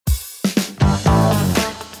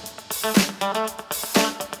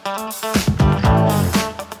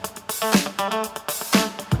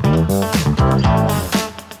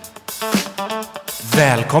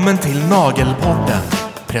Välkommen till Nagelpodden.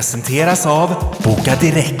 Presenteras av Boka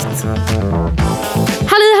Direkt.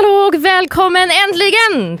 Hallå och välkommen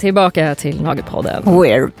äntligen tillbaka till Nagelpodden.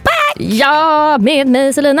 We're back! Ja, med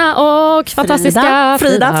mig Selina och fantastiska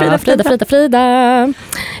Frida.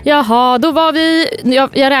 Jaha, då var vi...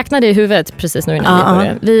 Jag räknade i huvudet precis nu innan vi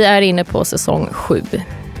började. Vi är inne på säsong 7.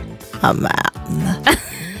 Amen.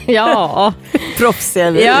 Ja.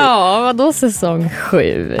 Proffsiga vi. Ja, vadå säsong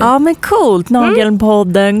 7? Ja, men coolt.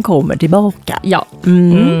 Nagelpodden kommer tillbaka. Ja.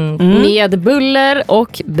 Med buller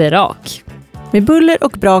och brak. Med buller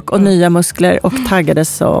och brak och nya muskler och taggade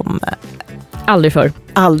som... Aldrig förr.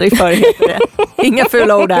 Aldrig förr heter det. Inga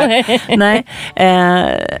fula ord där. Nej.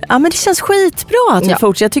 Ja, men det känns skitbra att vi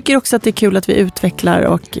fortsätter. Jag tycker också att det är kul att vi utvecklar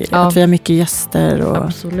och att vi har mycket gäster. Och...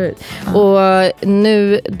 Absolut. Och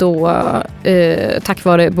nu då, tack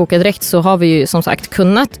vare Boka Direkt så har vi ju som sagt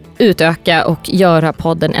kunnat utöka och göra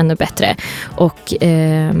podden ännu bättre. Och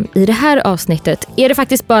i det här avsnittet är det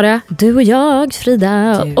faktiskt bara du och jag,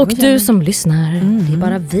 Frida, och du som lyssnar. Det är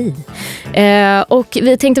bara vi. Och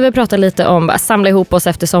vi tänkte väl prata lite om att samla ihop oss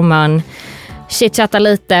efter sommaren, chitchatta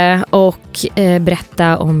lite och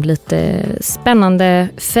berätta om lite spännande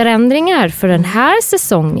förändringar för den här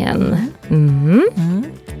säsongen.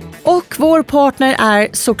 Och vår partner är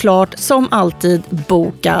såklart som alltid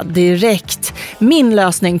Boka Direkt. Min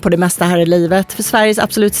lösning på det mesta här i livet för Sveriges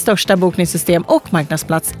absolut största bokningssystem och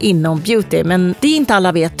marknadsplats inom beauty. Men det inte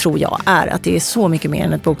alla vet, tror jag, är att det är så mycket mer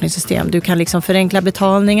än ett bokningssystem. Du kan liksom förenkla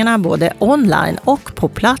betalningarna både online och på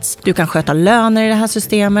plats. Du kan sköta löner i det här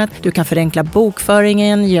systemet. Du kan förenkla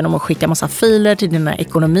bokföringen genom att skicka massa filer till dina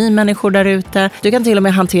ekonomimänniskor där ute. Du kan till och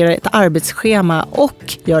med hantera ett arbetsschema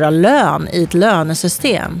och göra lön i ett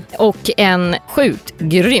lönesystem. Och en sjukt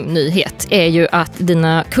grym nyhet är ju att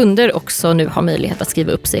dina kunder också nu har möjlighet att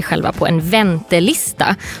skriva upp sig själva på en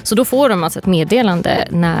väntelista. Så då får de alltså ett meddelande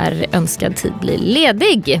när önskad tid blir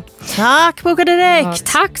ledig. Tack Boka Direkt! Ja,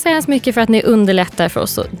 tack så hemskt mycket för att ni underlättar för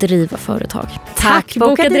oss att driva företag. Tack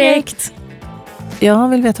Boka Direkt! Jag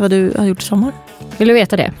vill veta vad du har gjort i sommar. Vill du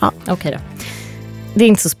veta det? Ja. Okej då. Det är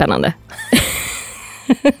inte så spännande.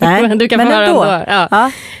 Nej, men du kan få höra ändå.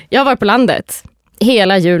 Ja. Jag har varit på landet.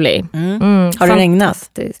 Hela juli. Har det regnat?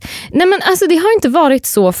 Nej, men alltså det har inte varit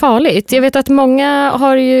så farligt. Jag vet att många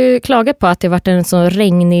har ju klagat på att det har varit en så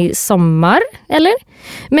regnig sommar, eller?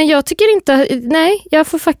 Men jag tycker inte, nej, jag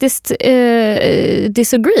får faktiskt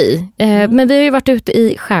disagree. Men vi har ju varit ute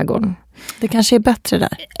i skärgården. Det kanske är bättre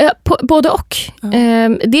där. Både och.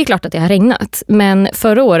 Det är klart att det har regnat. Men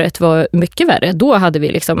förra året var mycket värre. Då hade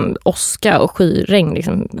vi liksom åska och skyregn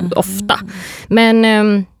liksom, ofta.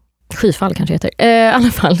 Men... skyfall kanske heter. I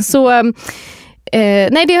alla fall. Så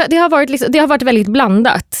nej, det har varit liksom, det har varit väldigt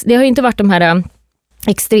blandat. Det har inte varit de här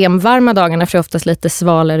extremvarma dagarna för oftast lite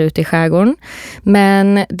svalare ute i skärgården.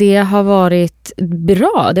 Men det har varit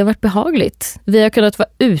bra. Det har varit behagligt. Vi har kunnat vara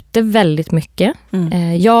ute väldigt mycket.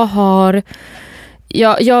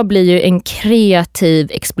 Jag blir ju en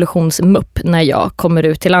kreativ explosionsmupp när jag kommer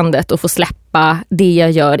ut till landet och får släppa det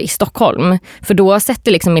jag gör i Stockholm. För då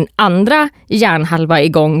sätter liksom min andra hjärnhalva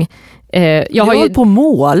igång. Jag har ju på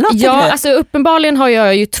måla. Ja, alltså uppenbarligen har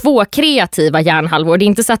jag ju 2 kreativa hjärnhalvor. Det är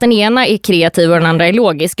inte så att den ena är kreativ och den andra är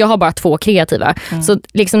logisk. Jag har bara 2 kreativa. Så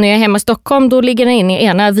liksom när jag är hemma i Stockholm, då ligger den in i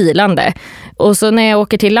ena vilande. Och så när jag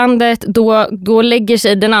åker till landet, då lägger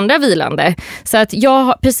sig den andra vilande. Så att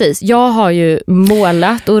jag har ju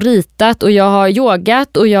målat och ritat och jag har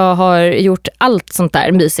yogat och jag har gjort allt sånt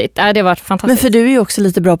där mysigt. Det har varit fantastiskt. Men för du är ju också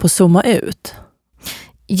lite bra på att zooma ut.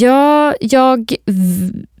 Ja, jag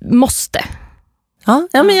måste.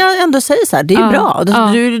 Ja, men jag ändå säger så här, det är bra.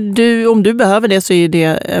 Du, om du behöver det så är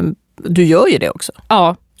det, du gör ju det också.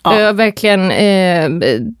 Ja. Verkligen.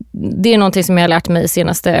 Det är någonting som jag har lärt mig de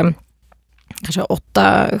senaste kanske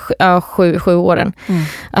 7 åren.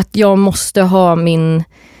 Att jag måste ha min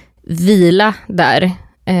vila där.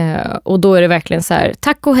 Och då är det verkligen så här,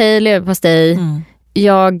 tack och hej, leverpastej.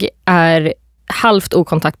 Jag är halvt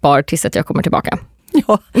okontaktbar tills att jag kommer tillbaka.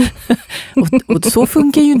 Ja, och så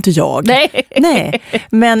funkar ju inte jag. Nej.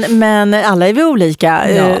 Men alla är vi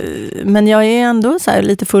olika. Ja. Men jag är ändå så här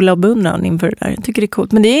lite full av beundran inför det där. Jag tycker det är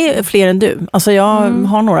coolt. Men det är fler än du. Alltså jag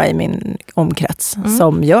har några i min omkrets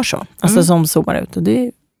som gör så. Alltså som zoomar ut. Och det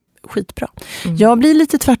är skitbra. Jag blir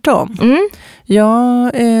lite tvärtom.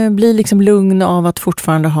 Jag blir liksom lugn av att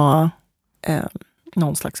fortfarande ha...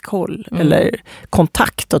 någon slags koll eller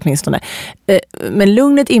kontakt åtminstone. Men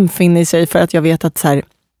lugnet infinner sig för att jag vet att så här,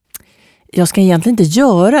 jag ska egentligen inte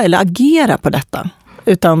göra eller agera på detta,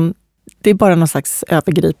 utan det är bara någon slags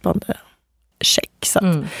övergripande check. Så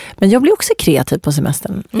att. Men jag blir också kreativ på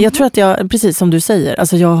semestern. Jag tror att jag, precis som du säger,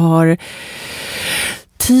 alltså jag har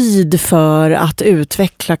tid för att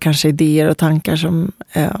utveckla kanske idéer och tankar som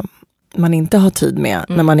man inte har tid med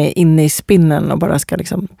när man är inne i spinnen och bara ska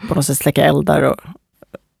liksom på något sätt släcka eldar och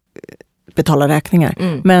betala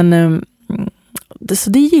räkningar. Men så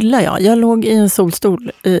det gillar jag. Jag låg i en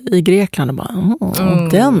solstol i Grekland och bara,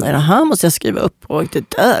 det här måste jag skriva upp och det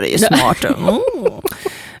där är smart.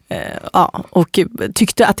 Ja, och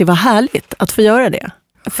tyckte att det var härligt att få göra det.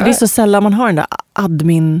 För det är så sällan man har den där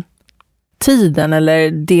admin-tiden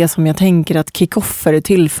eller det som jag tänker att kickoffer är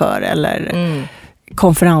till för eller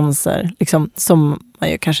konferenser liksom, som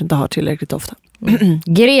man ju kanske inte har tillräckligt ofta.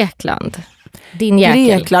 Grekland. Din jäkel.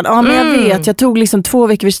 Grekland, ja men jag vet. Jag tog liksom 2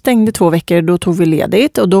 veckor, vi stängde 2 veckor, då tog vi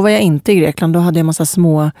ledigt och då var jag inte i Grekland. Då hade jag massa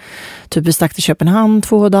små, typ vi stack till Köpenhamn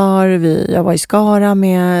 2 dagar, jag var i Skara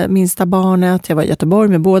med minsta barnet, jag var i Göteborg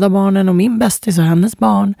med båda barnen och min bästis och hennes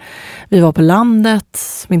barn. Vi var på landet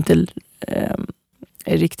som inte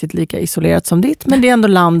är riktigt lika isolerat som ditt, men det är ändå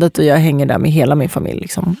landet och jag hänger där med hela min familj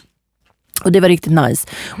liksom. Och det var riktigt nice.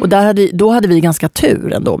 Och då hade vi ganska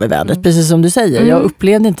tur ändå med vädret. Precis som du säger. Jag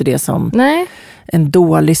upplevde inte det som en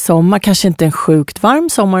dålig sommar. Kanske inte en sjukt varm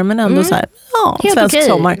sommar. Men ändå så här, helt svensk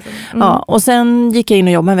sommar. Ja, och sen gick jag in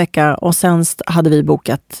och jobbade en vecka. Och sen hade vi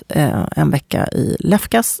bokat en vecka i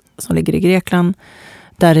Lefkas. Som ligger i Grekland.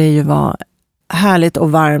 Där det ju var härligt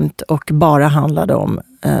och varmt. Och bara handlade om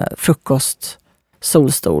frukost,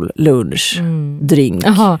 solstol, lunch, drink.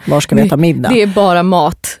 Aha. Var ska vi äta middag? Det är bara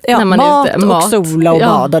mat. Ja, när man mat är ute. Och sola och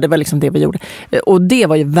bada. Det var liksom det vi gjorde. Och det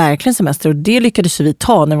var ju verkligen semester. Och det lyckades vi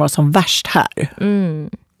ta när det var som värst här.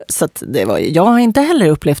 Så att det var, jag har inte heller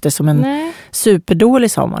upplevt det som en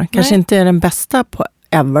superdålig sommar. Kanske inte är den bästa på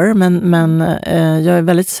ever. Men jag är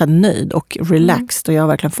väldigt så här, nöjd och relaxed. Och jag har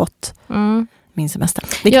verkligen fått min semester.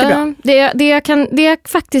 Riktigt bra. Det jag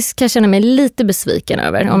faktiskt kan känna mig lite besviken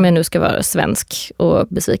över, om jag nu ska vara svensk och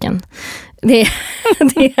besviken, det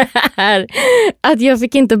är att jag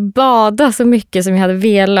fick inte bada så mycket som jag hade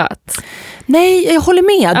velat. Nej, jag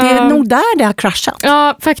håller med. Det är nog där det har kraschat.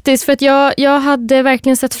 Ja, faktiskt. För att jag hade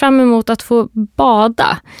verkligen sett fram emot att få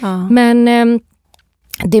bada. Men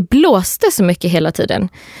det blåste så mycket hela tiden.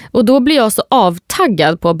 Och då blir jag så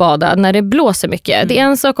avtaggad på att bada när det blåser mycket. Det är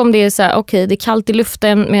en sak om det är så här, okej, det är kallt i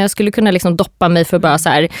luften, men jag skulle kunna liksom doppa mig för bara så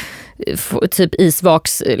här, typ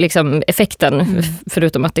isvaks liksom, effekten,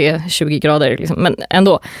 förutom att det är 20 grader. Liksom, men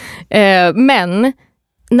ändå. Men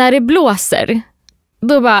när det blåser,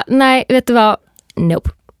 då bara, nej, vet du vad? Nope.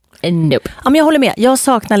 Ja, men jag håller med. Jag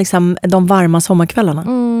saknar liksom de varma sommarkvällarna.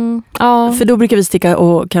 För då brukar vi sticka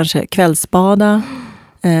och kanske kvällsbada.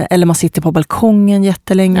 Eller man sitter på balkongen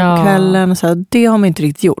jättelänge på kvällen. Så det har man inte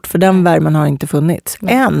riktigt gjort. För den värmen har inte funnits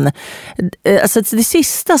än. Alltså det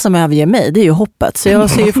sista som överger mig, det är ju hoppet. Så jag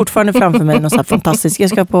ser ju fortfarande framför mig något så här fantastiskt. Jag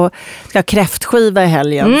ska ha kräftskiva i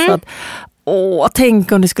helgen. Så att,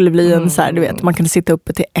 tänk om det skulle bli en så här, du vet, man kan sitta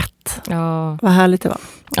uppe till 1. Vad härligt det var.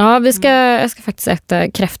 Ja, jag ska faktiskt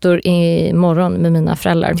äta kräftor imorgon med mina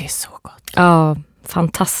föräldrar. Det är så gott. Ja,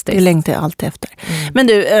 fantastiskt. Det längtar jag alltid efter. Men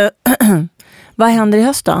du, vad händer i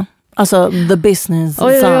höst då? Alltså the business.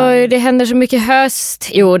 Oj, det händer så mycket höst.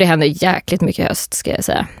 Jo, det händer jäkligt mycket höst ska jag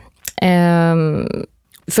säga.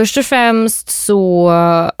 Först och främst så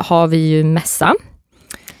har vi ju mässa.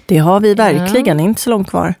 Det har vi verkligen, inte så långt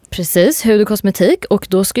kvar. Precis, hud och kosmetik. Och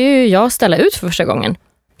då ska ju jag ställa ut för första gången.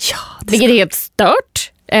 Ja, vilket är helt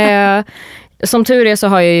stört. Som tur är så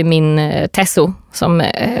har jag ju min Tesso som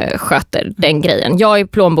sköter den grejen. Jag är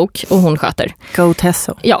plånbok och hon sköter. Go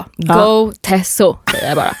Tesso. Ja, go Tesso säger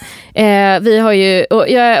jag bara. Vi har ju, och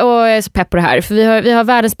jag är så pepp på det här, för vi har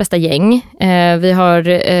världens bästa gäng. Vi har,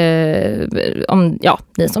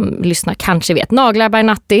 ni som lyssnar kanske vet, Naglar by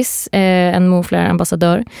Nattis, en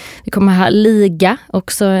Mouflare-ambassadör. Vi kommer ha Liga,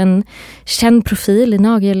 också en känd profil i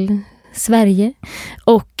nagel Sverige.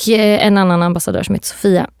 Och en annan ambassadör som heter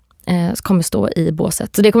Sofia. Som kommer stå i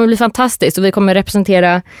båset. Så det kommer bli fantastiskt. Och vi kommer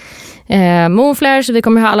representera Mouflare. Så vi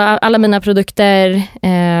kommer ha alla mina produkter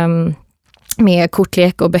med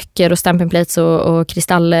kortlek och böcker och stamping plates och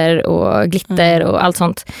kristaller och glitter och allt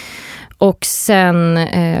sånt. Och sen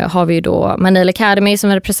har vi ju då Nail Academy som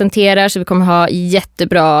representerar. Så vi kommer ha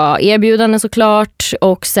jättebra erbjudanden såklart.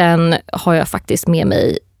 Och sen har jag faktiskt med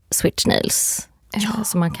mig Switch Nails.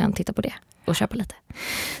 Så man kan titta på det och köpa lite.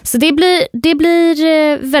 Så det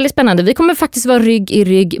blir väldigt spännande. Vi kommer faktiskt vara rygg i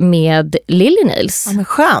rygg med Lily Nails. Ja, men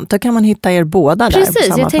skönt, då kan man hitta er båda där.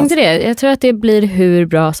 Precis, jag tänkte det. Jag tror att det blir hur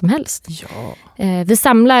bra som helst. Ja. Vi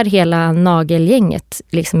samlar hela nagelgänget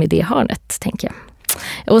liksom i det hörnet, tänker jag.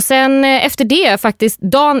 Och sen efter det, faktiskt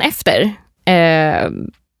dagen efter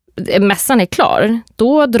mässan är klar,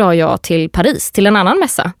 då drar jag till Paris, till en annan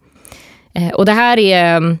mässa. Och det här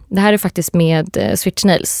är faktiskt med Switch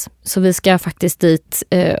Nails. Så vi ska faktiskt dit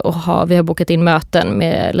och vi har bokat in möten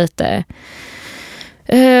med lite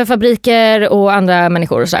fabriker och andra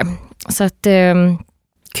människor och så där. Så att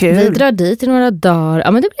vi drar dit i några dagar.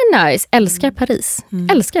 Ja, men det blir nice. Älskar Paris.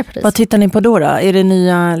 Älskar Paris. Vad tittar ni på då? Är det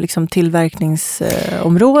nya liksom,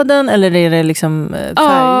 tillverkningsområden eller är det liksom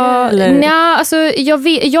färger? Nej, alltså,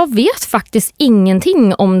 jag vet faktiskt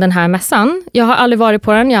ingenting om den här mässan. Jag har aldrig varit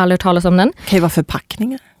på den, jag har aldrig hört talas om den. Det kan ju vara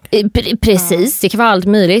förpackningar. Precis, det kan vara allt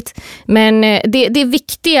möjligt. Men det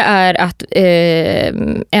viktiga är att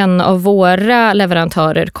en av våra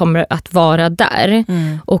leverantörer kommer att vara där.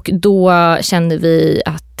 Och då känner vi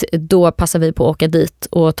att då passar vi på att åka dit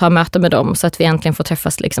och ta möte med dem så att vi äntligen får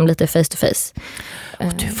träffas liksom lite face to face.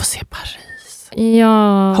 Och du får se Paris.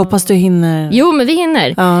 Ja. Hoppas du hinner. Jo, men vi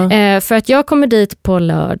hinner. För att jag kommer dit på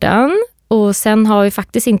lördagen. Och sen har vi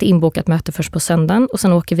faktiskt inte inbokat möte först på söndagen. Och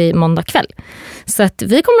sen åker vi måndag kväll. Så att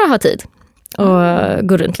vi kommer att ha tid och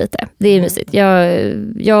gå runt lite. Det är mysigt.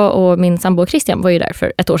 Jag och min sambo Christian var ju där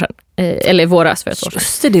för ett år sedan. Eller våras för ett år sedan.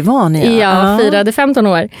 Just det var ni. Ja, firade 15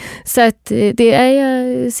 år. Så att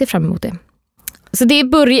jag ser fram emot det. Så det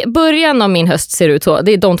är början av min höst ser ut så.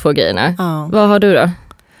 Det är de två grejerna. Vad har du då?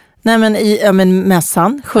 Nej, men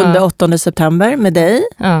mässan 7-8 september med dig.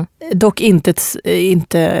 Dock inte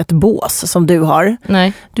ett bås som du har.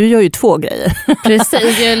 Nej. Du gör ju 2 grejer.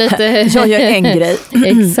 Precis, jag gör en grej.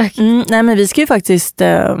 Exakt. Nej, men vi ska ju faktiskt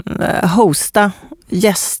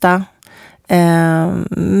gästa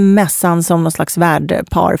mässan som någon slags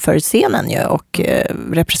värdpar för scenen ju, och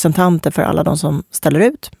representanter för alla de som ställer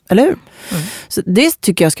ut, eller hur? Så det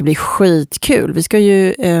tycker jag ska bli skitkul. Vi ska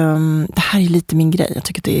ju, det här är lite min grej, jag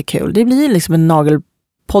tycker att det är kul. Det blir liksom en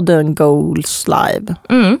Nagelpodden Goals live,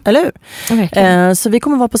 eller hur? Okay. Så vi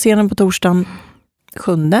kommer vara på scenen på torsdagen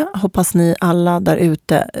 7. Hoppas ni alla där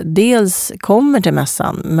ute dels kommer till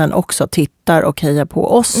mässan men också tittar och hejar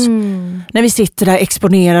på oss när vi sitter där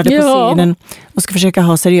exponerade på scenen och ska försöka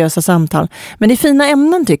ha seriösa samtal. Men det är fina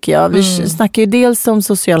ämnen tycker jag. Vi snackar ju dels om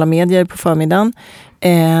sociala medier på förmiddagen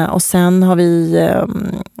och sen har vi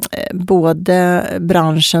både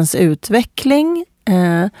branschens utveckling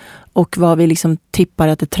och vad vi liksom tippar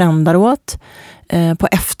att det trendar åt på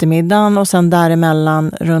eftermiddagen, och sen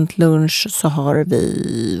däremellan runt lunch så har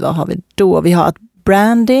vi, vad har vi då? Vi har ett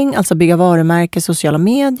branding, alltså bygga varumärken, sociala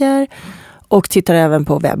medier, och tittar även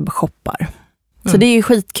på webbshoppar. Så det är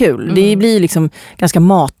skitkul. Det blir liksom ganska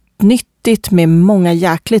matnyttigt med många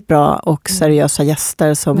jäkligt bra och seriösa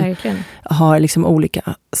gäster som har liksom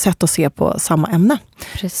olika sätt att se på samma ämne.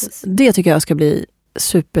 Precis. Det tycker jag ska bli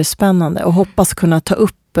superspännande och hoppas kunna ta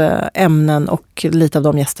upp ämnen och lite av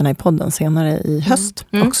de gästerna i podden senare i höst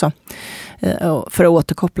också. För att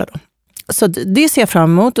återkoppla då. Så det ser jag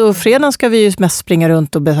fram emot, och fredagen ska vi ju mest springa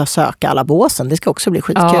runt och besöka alla båsen. Det ska också bli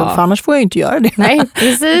skitkul, för annars får jag ju inte göra det. Nej,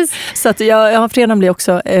 precis. Så att fredagen blir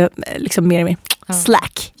också liksom mer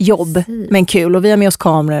slack, jobb, men kul. Och vi har med oss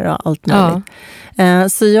kameror och allt möjligt.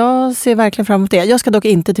 Så jag ser verkligen fram emot det. Jag ska dock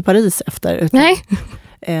inte till Paris efter. Utan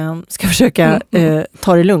ska försöka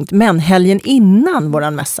ta det lugnt. Men helgen innan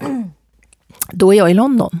våran mässa, då är jag i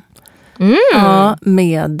London. Ja,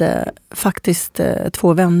 med faktiskt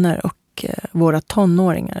 2 vänner och våra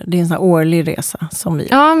tonåringar. Det är en sån här årlig resa som vi...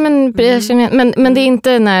 Ja, men det är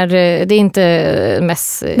inte det är inte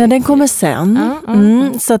mäss... Nej, den kommer sen.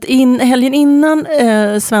 Så att helgen innan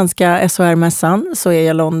svenska SHR-mässan så är jag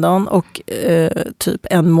i London, och typ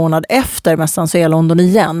en månad efter mässan så är jag i London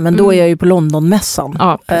igen. Men då är jag ju på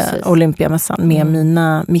Londonmässan, Olympiamässan, med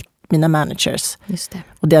mina managers. Just det.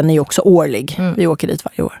 Och den är ju också årlig. Vi åker dit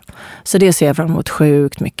varje år. Så det ser jag fram emot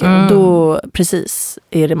sjukt mycket. Och då precis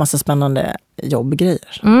är det massa spännande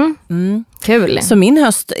jobbgrejer. Kul. Så min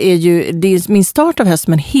höst det är min start av höst,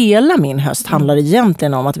 men hela min höst handlar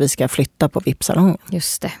egentligen om att vi ska flytta på VIP-salongen.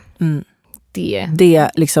 Just det. Det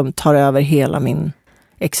liksom tar över hela min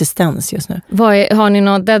existens just nu. Har ni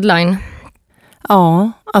någon deadline?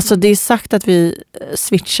 Ja, alltså det är sagt att vi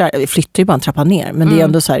switchar. Vi flyttar ju bara en trappa ner, men det är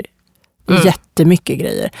ändå så här jättemycket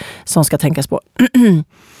grejer som ska tänkas på.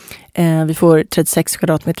 Vi får 36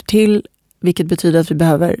 kvadratmeter till, vilket betyder att vi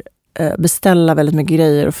behöver beställa väldigt mycket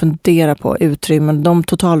grejer och fundera på utrymmen. De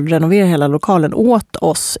totalrenoverar hela lokalen åt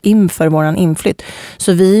oss inför våran inflytt.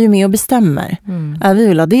 Så vi är ju med och bestämmer. Vi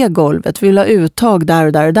vill ha det golvet, vi vill ha uttag där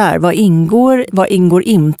och där och där. Vad ingår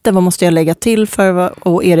inte? Vad måste jag lägga till för?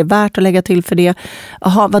 Och är det värt att lägga till för det?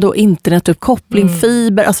 Jaha, vadå internetuppkoppling,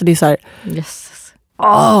 fiber? Alltså det är så här... Yes.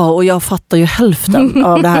 Och jag fattar ju hälften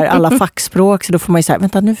av det här, alla fackspråk, så då får man ju säga,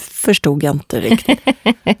 vänta, nu förstod jag inte riktigt.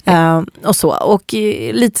 Och så. Och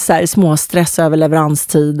lite så här småstress över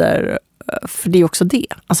leveranstider, för det är också det.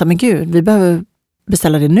 Alltså, men gud, vi behöver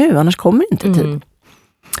beställa det nu, annars kommer det inte i tid.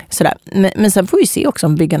 Sådär. Men sen får vi se också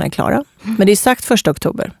om byggarna är klara. Men det är sagt 1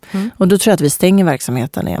 oktober. Och då tror jag att vi stänger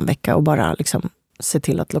verksamheten i en vecka och bara liksom se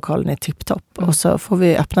till att lokalen är tipptopp. Och så får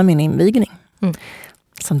vi öppna min invigning.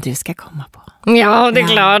 Som du ska komma på. Ja, det är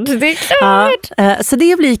klart. Det är klart. Ja, så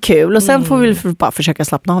det blir kul. Och sen får vi bara försöka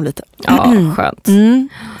slappna av lite. Ja, skönt.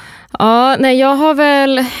 Ja, nej, jag har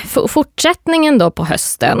väl fortsättningen då på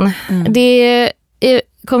hösten. Det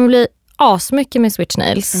kommer bli asmycket med Switch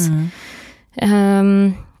Nails.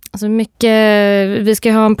 Alltså mycket, vi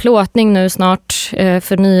ska ha en plåtning nu snart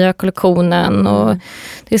för nya kollektionen och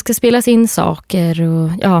det ska spelas in saker och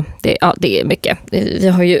det är mycket. Vi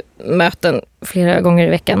har ju möten flera gånger i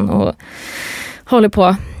veckan och håller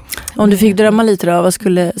på. Om du fick drömma lite då, vad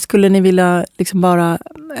skulle ni vilja liksom bara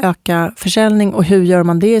öka försäljning och hur gör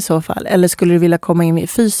man det i så fall? Eller skulle du vilja komma in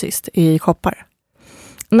fysiskt i shoppar?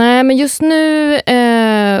 Nej, men just nu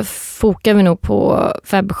fokar vi nog på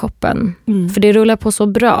webbshoppen. För det rullar på så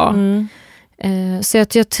bra. Så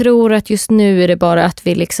att jag tror att just nu är det bara att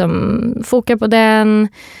vi liksom fokar på den.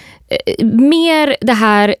 Mer det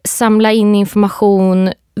här, samla in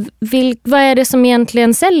information. Vad är det som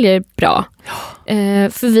egentligen säljer bra?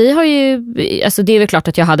 För vi har ju, alltså det är väl klart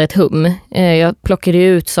att jag hade ett hum. Jag plockade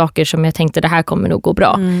ut saker som jag tänkte det här kommer nog gå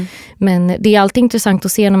bra. Men det är alltid intressant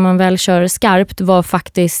att se när man väl kör skarpt vad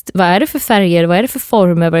är det för färger, vad är det för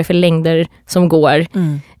former, vad är det för längder som går.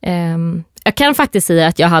 Jag kan faktiskt säga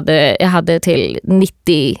att jag hade till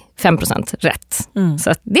 95% rätt. Så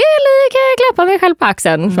att det kan jag klappa mig själv på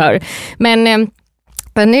axeln för.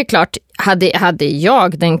 Men det är klart, hade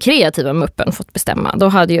jag den kreativa muppen fått bestämma, då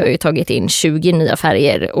hade jag ju tagit in 20 nya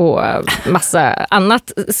färger och massa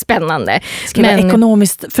annat spännande. Ska vara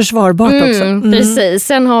ekonomiskt försvarbart också. Precis.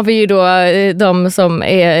 Sen har vi ju då de som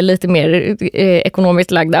är lite mer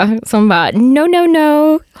ekonomiskt lagda som bara,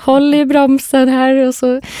 no, håll i bromsen här och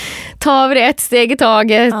så tar vi det ett steg i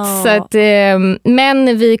taget. Så att,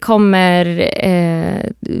 men vi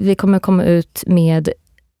kommer komma ut med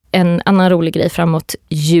en annan rolig grej framåt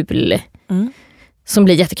jul som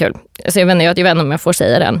blir jättekul. Så jag vet inte om jag får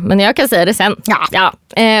säga den, men jag kan säga det sen. Ja.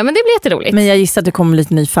 Men det blir jätteroligt. Men jag gissar att det kommer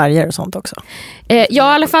lite ny färger och sånt också. Ja, i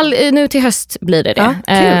alla fall nu till höst blir det.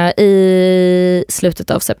 I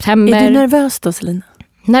slutet av september. Är du nervös då, Selina?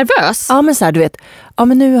 Nervös? Ja, men så här, du vet,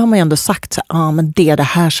 men nu har man ju ändå sagt så här, men det är det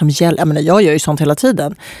här som gäller. Jag gör ju sånt hela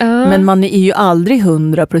tiden. Men man är ju aldrig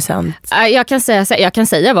 100%. Jag kan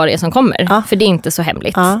säga vad det är som kommer, för det är inte så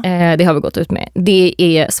hemligt. Det har vi gått ut med. Det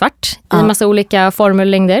är svart i massa olika former och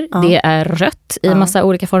längder. Det är rött i massa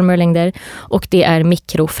olika former och längder. Och det är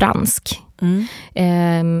mikrofransk.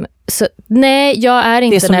 Så nej, jag är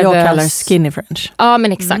inte nervös. Det som jag kallar skinny French. Ja,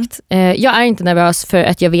 men exakt. Jag är inte nervös för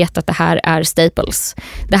att jag vet att det här är staples.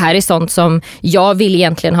 Det här är sånt som jag vill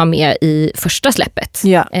egentligen ha med i första släppet.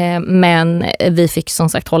 Men vi fick som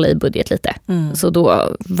sagt hålla i budget lite. Så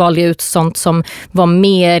då valde jag ut sånt som var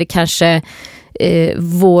mer kanske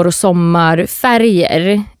vår- och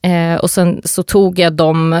sommarfärger. Och sen så tog jag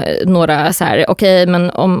några så här, okej, men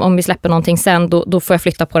om vi släpper någonting sen, då får jag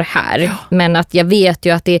flytta på det här. Men att jag vet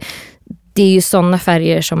ju att det är ju sådana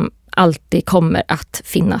färger som alltid kommer att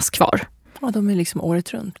finnas kvar. Ja, de är liksom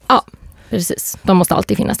året runt. Ja, precis. De måste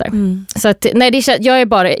alltid finnas där. Så att, nej, jag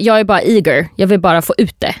är bara eager. Jag vill bara få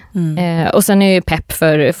ut det. Och sen är jag ju pepp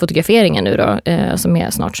för fotograferingen nu då, som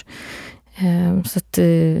är snart. Så att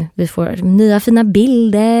vi får nya fina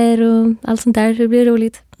bilder och allt sånt där. Det blir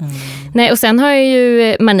roligt. Nej, och sen har jag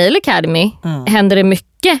ju Nail Academy. Händer det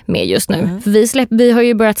mycket med just nu. För vi har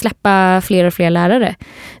ju börjat släppa fler och fler lärare.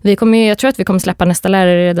 Jag tror att vi kommer släppa nästa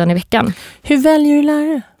lärare redan i veckan. Hur väljer du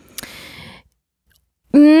lärare?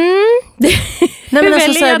 Nej, men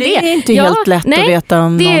alltså, det är inte helt lätt att veta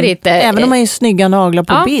om det är inte. Även om man är snygga naglar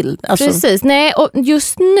på bild. Alltså. Precis. Nej, och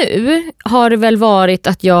just nu har det väl varit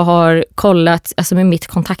att jag har kollat med mitt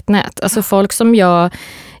kontaktnät. Alltså folk som jag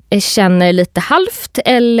känner lite halvt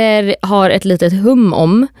eller har ett litet hum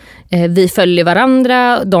om. Vi följer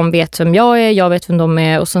varandra, de vet vem jag vet vem de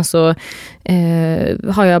är, och sen så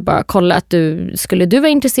har jag bara kollat, skulle du vara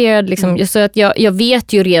intresserad? Liksom, så att jag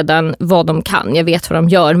vet ju redan vad de kan, jag vet vad de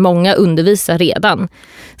gör, många undervisar redan.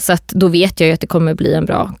 Så att då vet jag ju att det kommer bli en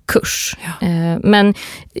bra kurs. Men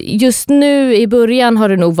just nu i början har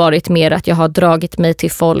det nog varit mer att jag har dragit mig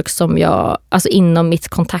till folk som jag, alltså inom mitt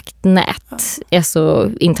kontaktnät är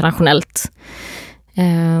så internationellt.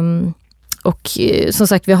 Och som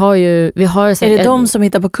sagt, vi har är det de som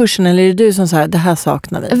hittar på kursen eller är det du som säger det här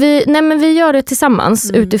saknar vi? Vi gör det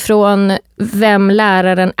tillsammans utifrån vem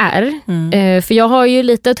läraren är. För jag har ju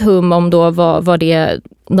lite ett hum om då vad det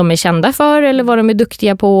de är kända för eller vad de är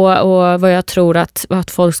duktiga på och vad jag tror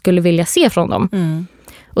att folk skulle vilja se från dem.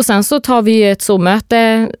 Och sen så tar vi ett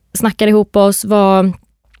Zoom-möte, snackar ihop oss, vad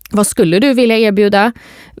skulle du vilja erbjuda?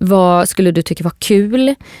 Vad skulle du tycka var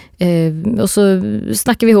kul? Och så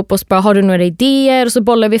snackar vi ihop oss, bara har du några idéer? Och så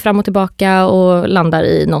bollar vi fram och tillbaka och landar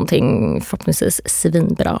i någonting förhoppningsvis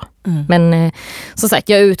svinbra. Men som sagt,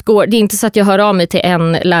 det är inte så att jag hör av mig till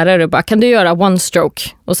en lärare och bara, kan du göra one stroke?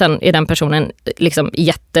 Och sen är den personen liksom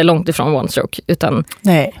jättelångt ifrån one stroke. Utan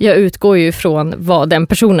jag utgår ju från vad den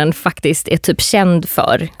personen faktiskt är typ känd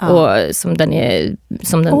för. Och som den är...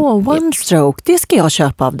 one stroke, det ska jag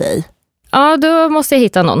köpa av dig. Ja, då måste jag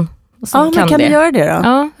hitta någon som kan du göra det då?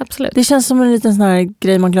 Ja, absolut. Det känns som en liten sån här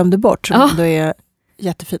grej man glömde bort som då är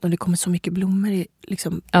jättefint och det kommer så mycket blommor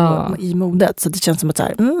i modet så det känns som att så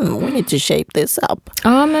här, we need to shape this up.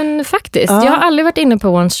 Ja, men faktiskt. Jag har aldrig varit inne på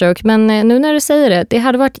one stroke men nu när du säger det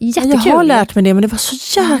hade varit jättekul. Jag har lärt mig det men det var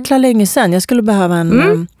så jäkla länge sedan. Jag skulle behöva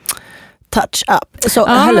en touch up. Så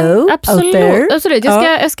hello out there. Absolut.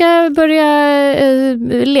 Jag ska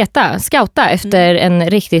börja scouta efter en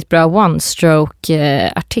riktigt bra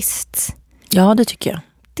one-stroke-artist. Ja, det tycker jag.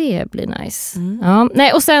 Det blir nice. Ja.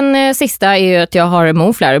 Nej, och sen sista är ju att jag har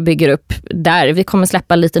Moonflare och bygger upp där. Vi kommer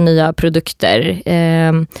släppa lite nya produkter.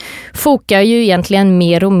 Fokar ju egentligen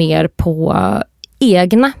mer och mer på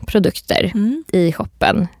egna produkter i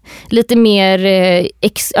shoppen. Lite mer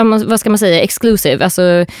vad ska man säga, exclusive.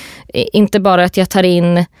 Alltså inte bara att jag tar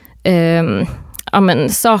in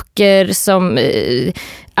saker som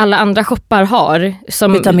alla andra shoppar har.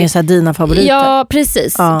 Som, vi tar med sig dina favoriter. Ja,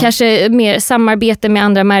 precis. Kanske mer samarbete med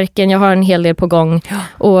andra märken. Jag har en hel del på gång.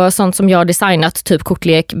 Och sånt som jag har designat, typ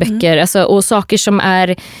kortlek, böcker. Alltså, och saker som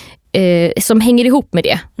är som hänger ihop med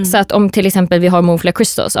det. Så att om till exempel vi har Moonflare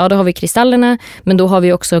Crystals, då har vi kristallerna, men då har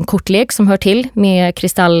vi också en kortlek som hör till med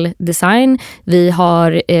kristalldesign. Vi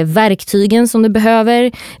har verktygen som du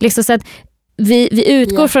behöver. Liksom så att vi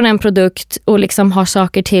utgår från en produkt och liksom har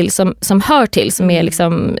saker till som hör till, som är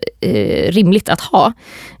liksom rimligt att ha.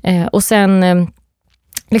 Och sen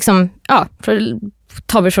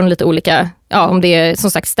tar vi från lite olika, om det är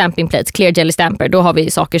som sagt stamping plates, clear jelly stamper, då har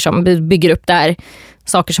vi saker som bygger upp där,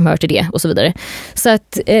 saker som hör till det och så vidare. Så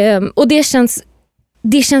att, och det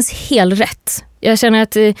känns helt rätt. Jag känner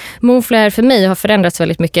att Moonflare för mig har förändrats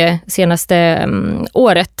väldigt mycket senaste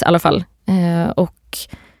året i alla fall. Och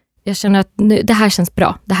jag känner att det här känns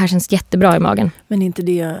bra. Det här känns jättebra i magen. Men inte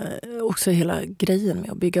det också hela grejen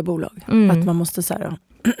med att bygga bolag? Att man måste säga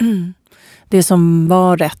det som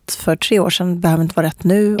var rätt för 3 år sedan behöver inte vara rätt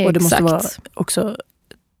nu. Och det måste vara också...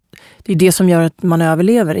 Det är det som gör att man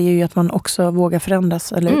överlever, är ju att man också vågar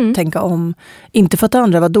förändras eller tänka om. Inte för att det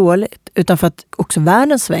andra var dåligt, utan för att också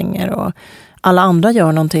världen svänger och alla andra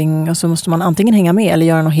gör någonting och så måste man antingen hänga med eller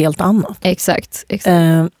göra något helt annat. Exakt.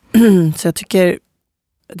 Så jag tycker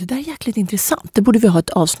det där är jäkligt intressant. Det borde vi ha ett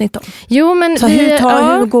avsnitt om. Jo, men så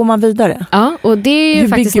hur går man vidare? Ja, och det är ju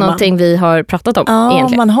faktiskt någonting vi har pratat om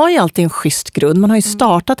egentligen. Man har ju alltid en schysst grund. Man har ju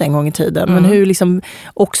startat en gång i tiden. Men hur liksom,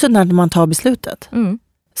 också när man tar beslutet.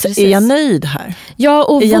 Så är jag nöjd här? Ja,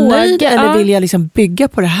 och är jag nöjd eller vill jag liksom bygga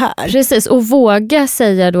på det här? Precis, och våga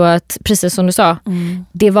säga då att, precis som du sa,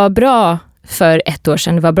 det var bra för 1 år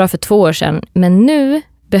sedan, det var bra för 2 år sedan, men nu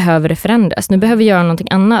behöver det förändras. Nu behöver vi göra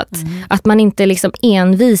någonting annat. Att man inte liksom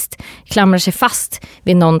envist klamrar sig fast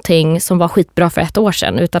vid någonting som var skitbra för 1 år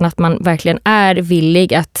sedan, utan att man verkligen är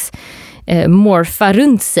villig att morfa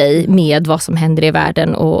runt sig med vad som händer i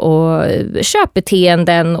världen och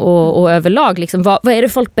köpbeteenden och överlag liksom, vad är det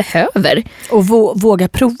folk behöver? Och våga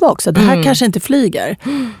prova också. Det här kanske inte flyger,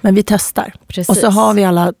 men vi testar. Precis. Och så har vi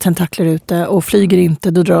alla tentakler ute och flyger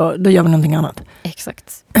inte, då gör vi någonting annat.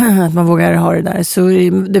 Exakt. Att man vågar ha det där. Så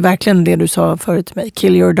det är verkligen det du sa förut till mig.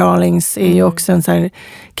 Kill Your Darlings är ju också en sån här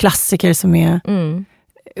klassiker som är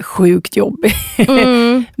sjukt jobbig.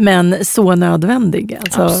 Men så nödvändig.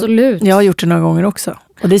 Alltså, absolut. Jag har gjort det några gånger också.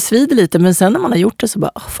 Och det svider lite, men sen när man har gjort det så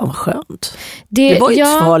bara, fan vad skönt. Det var ju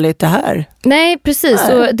inte farligt det här. Nej, precis.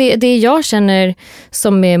 Och det jag känner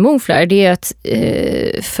som med Moonflare, det är att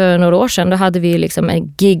för några år sedan då hade vi liksom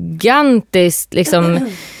en gigantisk liksom,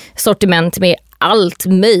 sortiment med allt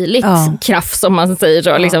möjligt kraft som man säger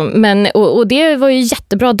så, liksom. Men, och det var ju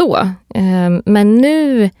jättebra då. Men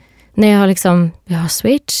nu när jag har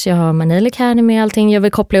Switch, jag har Nail Academy och allting, jag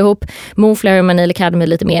vill koppla ihop Moonflare och Nail Academy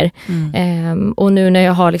lite mer. Och nu när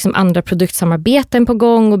jag har liksom andra produktsamarbeten på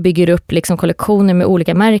gång och bygger upp liksom kollektioner med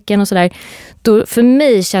olika märken och sådär, då för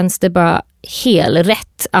mig känns det bara helt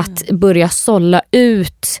rätt att börja sålla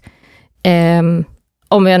ut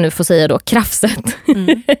om jag nu får säga då, krafset.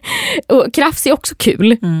 Och krafs är också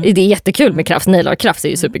kul. Det är jättekul med krafs. Nail art krafs är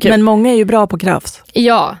ju superkul. Men många är ju bra på krafs.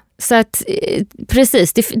 Ja, så att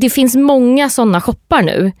precis. Det finns många sådana shoppar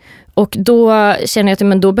nu. Och då känner jag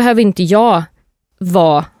att då behöver inte jag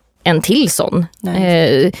vara en till sån.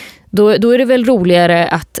 Då är det väl roligare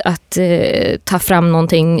att ta fram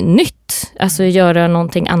någonting nytt. Alltså göra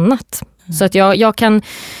någonting annat. Så att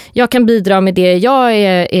jag kan bidra med det jag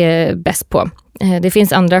är bäst på. Det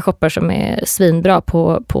finns andra shoppar som är svinbra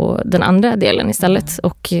på den andra delen istället.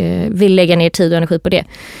 Och vill lägga ner tid och energi på det.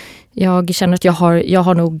 Jag känner att jag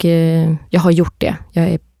har gjort det.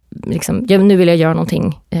 Nu vill jag göra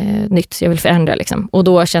någonting nytt. Jag vill förändra liksom. Och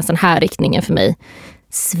då känns den här riktningen för mig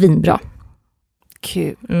svinbra.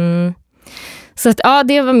 Kul. Så att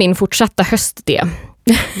det var min fortsatta höst det.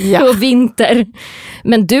 Ja. Och vinter.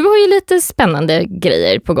 Men du har ju lite spännande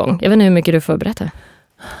grejer på gång. Jag vet inte hur mycket du får berätta.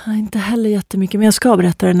 Inte heller jättemycket, men jag ska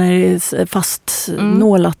berätta det när det är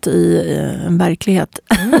fastnålat i en verklighet.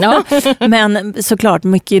 Ja. Men såklart,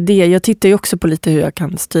 mycket idé. Jag tittar ju också på lite hur jag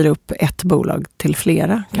kan styra upp ett bolag till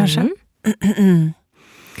flera, kanske.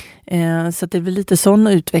 Så att det är väl lite sån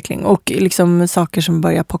utveckling. Och liksom saker som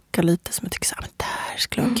börjar pocka lite, som jag tycker så här, men det här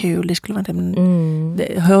skulle vara kul, det skulle vara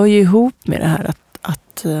det hör ju ihop med det här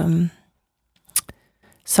att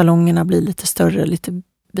salongerna blir lite större, lite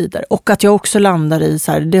vidare. Och att jag också landar i,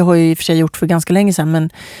 så här, det har jag i och för sig gjort för ganska länge sedan, men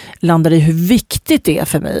landar i hur viktigt det är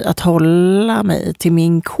för mig att hålla mig till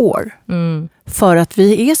min core. För att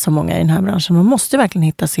vi är så många i den här branschen. Man måste verkligen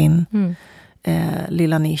hitta sin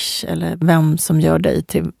lilla nisch, eller vem som gör dig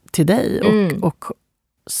till dig och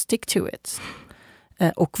stick to it.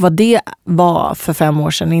 Och vad det var för 5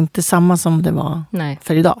 år sedan är inte samma som det var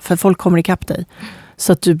för idag. För folk kommer ikapp dig.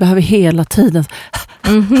 Så att du behöver hela tiden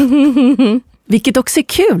vilket också är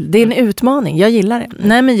kul. Det är en utmaning. Jag gillar det.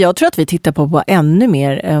 Nej, men jag tror att vi tittar på ännu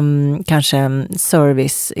mer kanske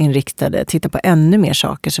serviceinriktade. Tittar på ännu mer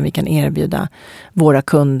saker som vi kan erbjuda våra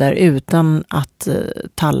kunder utan att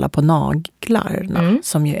talla på naglarna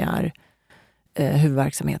som ju är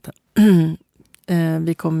huvudverksamheten.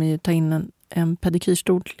 Vi kommer ju ta in en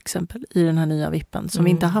pedikyrstol till exempel i den här nya vippen som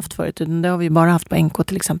vi inte har haft förut, utan det har vi bara haft på NK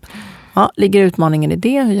till exempel. Ja, ligger utmaningen i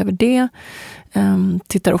det? Hur gör vi det?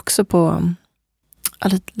 Tittar också på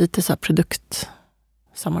lite så här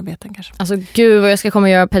produktsamarbeten kanske. Alltså gud vad jag ska komma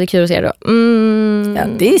och göra pedikyr hos er då. Ja,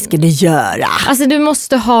 det ska du göra. Alltså du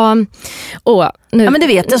måste ha... nu. Ja, men du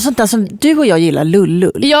vet, sånt där som du och jag gillar,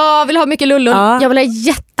 lullull. Jag vill ha mycket lullull. Ja. Jag vill ha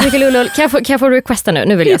jättemycket lullull. Kan jag få requesta nu?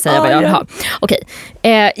 Nu vill jag säga vad jag vill ha. Okej.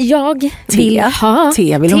 Jag vill ha...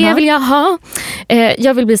 Te vill jag ha.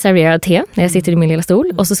 Jag vill bli serverad te när jag sitter i min lilla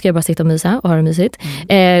stol. Och så ska jag bara sitta och mysa och ha det mysigt.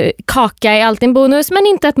 Kaka är alltid en bonus, men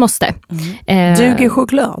inte ett måste. Duger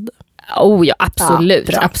choklad? Oh ja, absolut.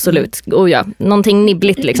 Ja, absolut. Oh ja, någonting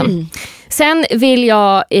nibbligt liksom. Sen vill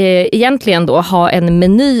jag egentligen då ha en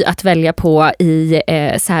meny att välja på i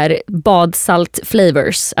så här badsalt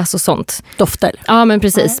flavors, alltså sånt. Dofter. Ja, men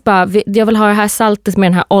precis. Bara, jag vill ha det här saltet med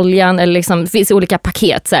den här oljan, eller liksom, det finns olika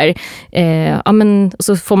paket så här. Ja, men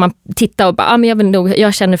så får man titta och bara, men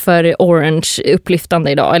jag känner för orange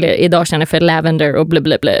upplyftande idag, eller idag känner jag för lavender och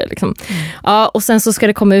blablabla liksom. Ja, och sen så ska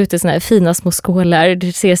det komma ut i såna här fina små skålar.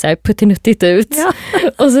 Det ser så här puttinuttigt ut. Ja.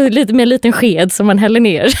 Och så lite med en liten sked som man häller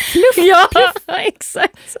ner. Ja,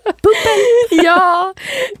 exakt. Ja.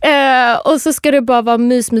 Och så ska det bara vara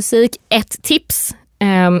mysmusik. Ett tips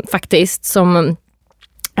faktiskt som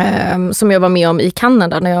jag var med om i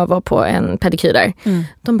Kanada när jag var på en pedikyr där.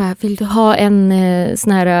 De bara, vill du ha en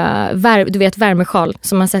sån här värmesjal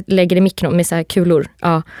som man lägger i mikron med så här kulor?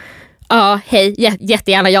 Ja, hej,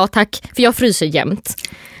 jättegärna, ja tack, för jag fryser jämt.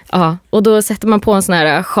 Ja, och då sätter man på en sån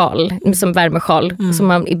här sjal, som värmesjal, som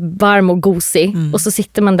man är varm och gosig. Och så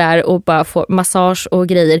sitter man där och bara får massage och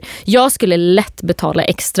grejer. Jag skulle lätt betala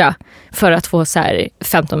extra för att få så här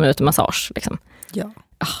 15 minuter massage. Liksom. Ja,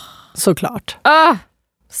 såklart.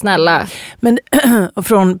 Snälla. Men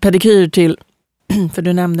från pedikyr till, för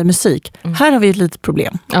du nämnde musik. Här har vi ett litet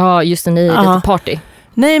problem. Ja, just det, ni är lite party.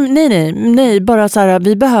 Nej, bara så här,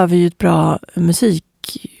 vi behöver ju ett bra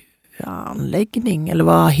musikanläggning, eller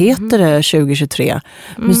vad heter det 2023?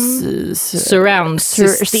 Surround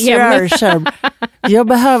system. Jag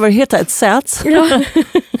behöver hitta ett sätt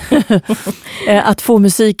att få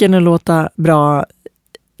musiken att låta bra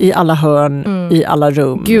i alla hörn, i alla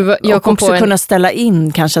rum. Gud, jag och också kunna ställa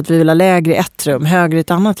in kanske att vi vill ha lägre i ett rum, högre i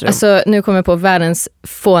ett annat rum. Alltså, nu kommer jag på världens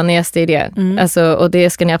fånigaste idé. Alltså, och det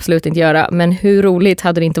ska ni absolut inte göra. Men hur roligt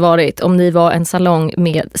hade det inte varit om ni var en salong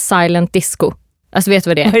med silent disco? Alltså vet du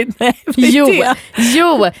vad det är? Nej,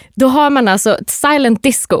 Jo, då har man alltså ett silent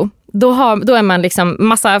disco. Då är man liksom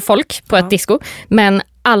massa folk på ett disco, men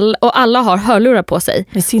alla har hörlurar på sig.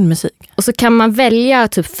 Med sin musik. Och så kan man välja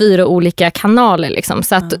typ 4 olika kanaler liksom,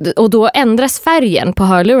 så att, och då ändras färgen på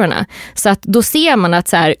hörlurarna. Så att då ser man att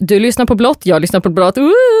så här, du lyssnar på blått, jag lyssnar på blått,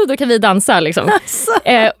 då kan vi dansa liksom. Alltså.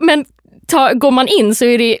 Men går man in så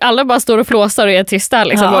är det alla bara står och flåsar och är tysta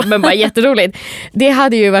liksom, men bara jätteroligt. Det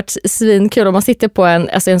hade ju varit svinkul om man sitter på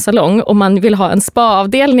en salong och man vill ha en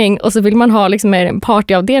spa-avdelning och så vill man ha liksom en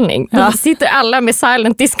partyavdelning. Då sitter alla med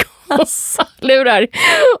silent disco och lurar.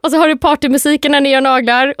 Och så har du partymusiken när ni gör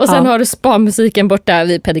naglar och sen har du spa-musiken borta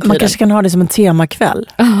vid pedikyren. Man kanske kan ha det som en temakväll.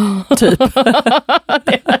 Typ.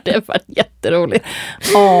 Det hade varit jätteroligt.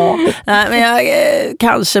 Men jag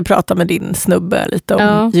kanske pratar med din snubbe lite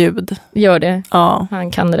om ljud. Gör det. Ja.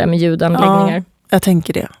 Han kan det där med ljudanläggningar. Ja, jag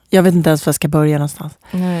tänker det. Jag vet inte ens var jag ska börja någonstans.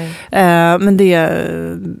 Nej. Men det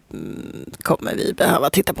kommer vi behöva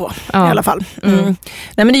titta på i alla fall. Nej,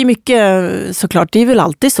 men det är mycket såklart. Det är väl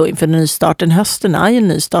alltid så inför nystarten. Hösten är ju en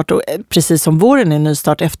nystart och precis som våren är en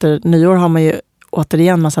nystart. Efter nyår har man ju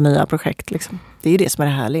återigen massa nya projekt. Liksom. Det är ju det som är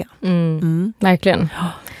det härliga. Verkligen.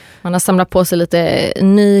 Man har samlat på sig lite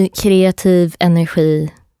ny kreativ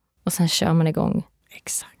energi och sen kör man igång.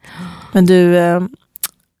 Exakt. Men du,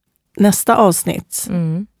 nästa avsnitt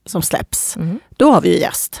som släpps, då har vi ju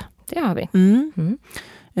gäst. Det har vi.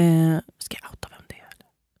 Ska jag outa vem det är?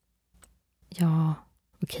 Ja,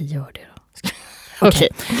 okej, gör det då. Okej.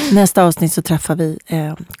 Nästa avsnitt så träffar vi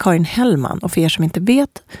Karin Hellman. Och för er som inte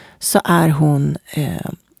vet så är hon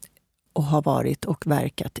och har varit och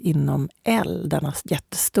verkat inom L, denna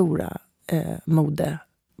jättestora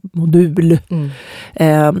modul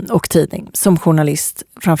och tidning som journalist,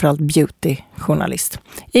 framförallt beauty-journalist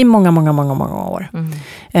i många år.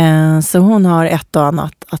 Så hon har ett och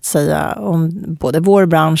annat att säga om både vår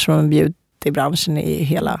bransch och beautybranschen i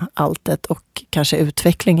hela alltet och kanske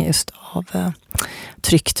utveckling just av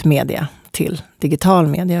tryckt media till digital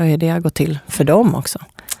media och hur det har gått till för dem också.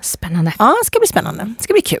 Spännande. Ja, det ska bli spännande. Det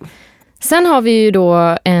ska bli kul. Sen har vi ju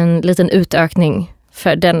då en liten utökning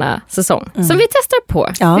för denna säsong som vi testar på.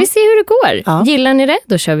 Ja. Vi ser hur det går. Ja. Gillar ni det?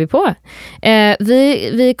 Då kör vi på.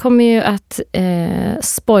 Vi kommer ju att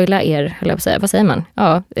spoila er, höll jag på att säga. Vad säger man?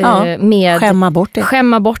 Med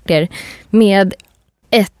skämma bort er med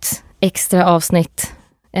ett extra avsnitt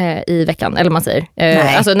i veckan, eller man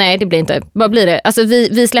säger. Nej, det blir inte. Vad blir det? Alltså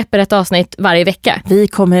vi släpper ett avsnitt varje vecka. Vi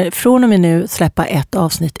kommer från och med nu släppa ett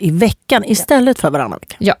avsnitt i veckan istället för varannan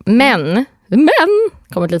vecka. Ja, men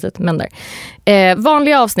kommer ett litet men där.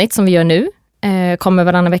 Vanliga avsnitt som vi gör nu kommer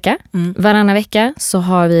varannan vecka. Varannan vecka så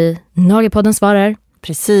har vi Nagelpodden svarar.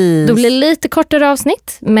 Precis. Då blir det lite kortare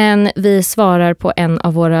avsnitt, men vi svarar på en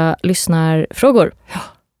av våra lyssnarfrågor.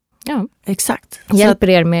 Ja, exakt. Hjälper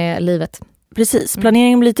er med livet. Precis,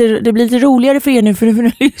 planeringen blir lite roligare för er nu för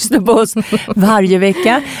att lyssna på oss varje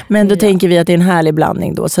vecka. Men då tänker vi att det är en härlig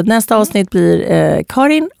blandning då. Så nästa avsnitt blir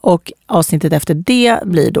Karin och avsnittet efter det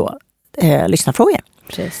blir då lyssnarfrågor.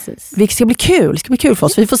 Precis. Det ska bli kul. Det ska bli kul för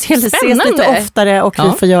oss. Vi får ses lite oftare och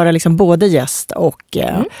vi får göra liksom både gäst och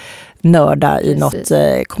nörda i något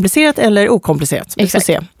komplicerat eller okomplicerat. Vi får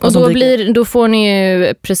se. Och då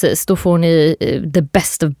får ni the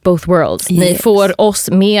best of both worlds. Yes. Ni får oss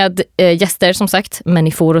med gäster som sagt, men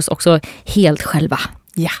ni får oss också helt själva.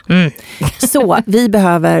 Ja. Så vi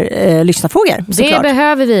behöver lyssnarfrågor. Det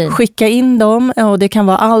behöver vi. Skicka in dem och det kan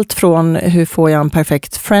vara allt från hur får jag en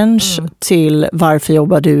perfekt French till varför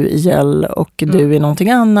jobbar du i gel och du är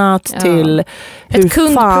någonting annat till hur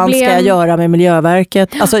fan ska jag göra med Miljöverket.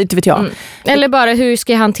 Alltså inte vet jag. Eller bara hur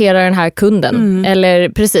ska jag hantera den här kunden. Eller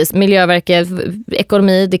precis, Miljöverket,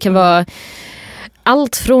 ekonomi, det kan vara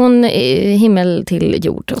allt från himmel till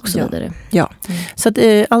jord och så vidare. Ja, så att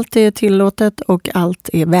allt är tillåtet och allt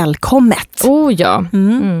är välkommet. Oh ja.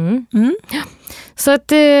 Så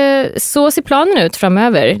att så ser planen ut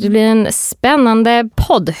framöver. Det blir en spännande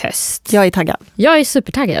poddhöst. Jag är taggad. Jag är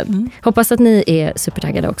supertaggad. Hoppas att ni är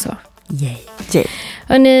supertaggade också. Yay.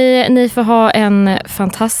 Och ni får ha en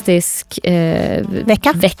fantastisk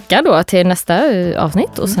vecka då till nästa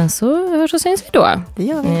avsnitt. Och sen så hörs och syns vi då. Det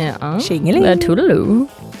gör vi. Tjingeling. Toodaloo.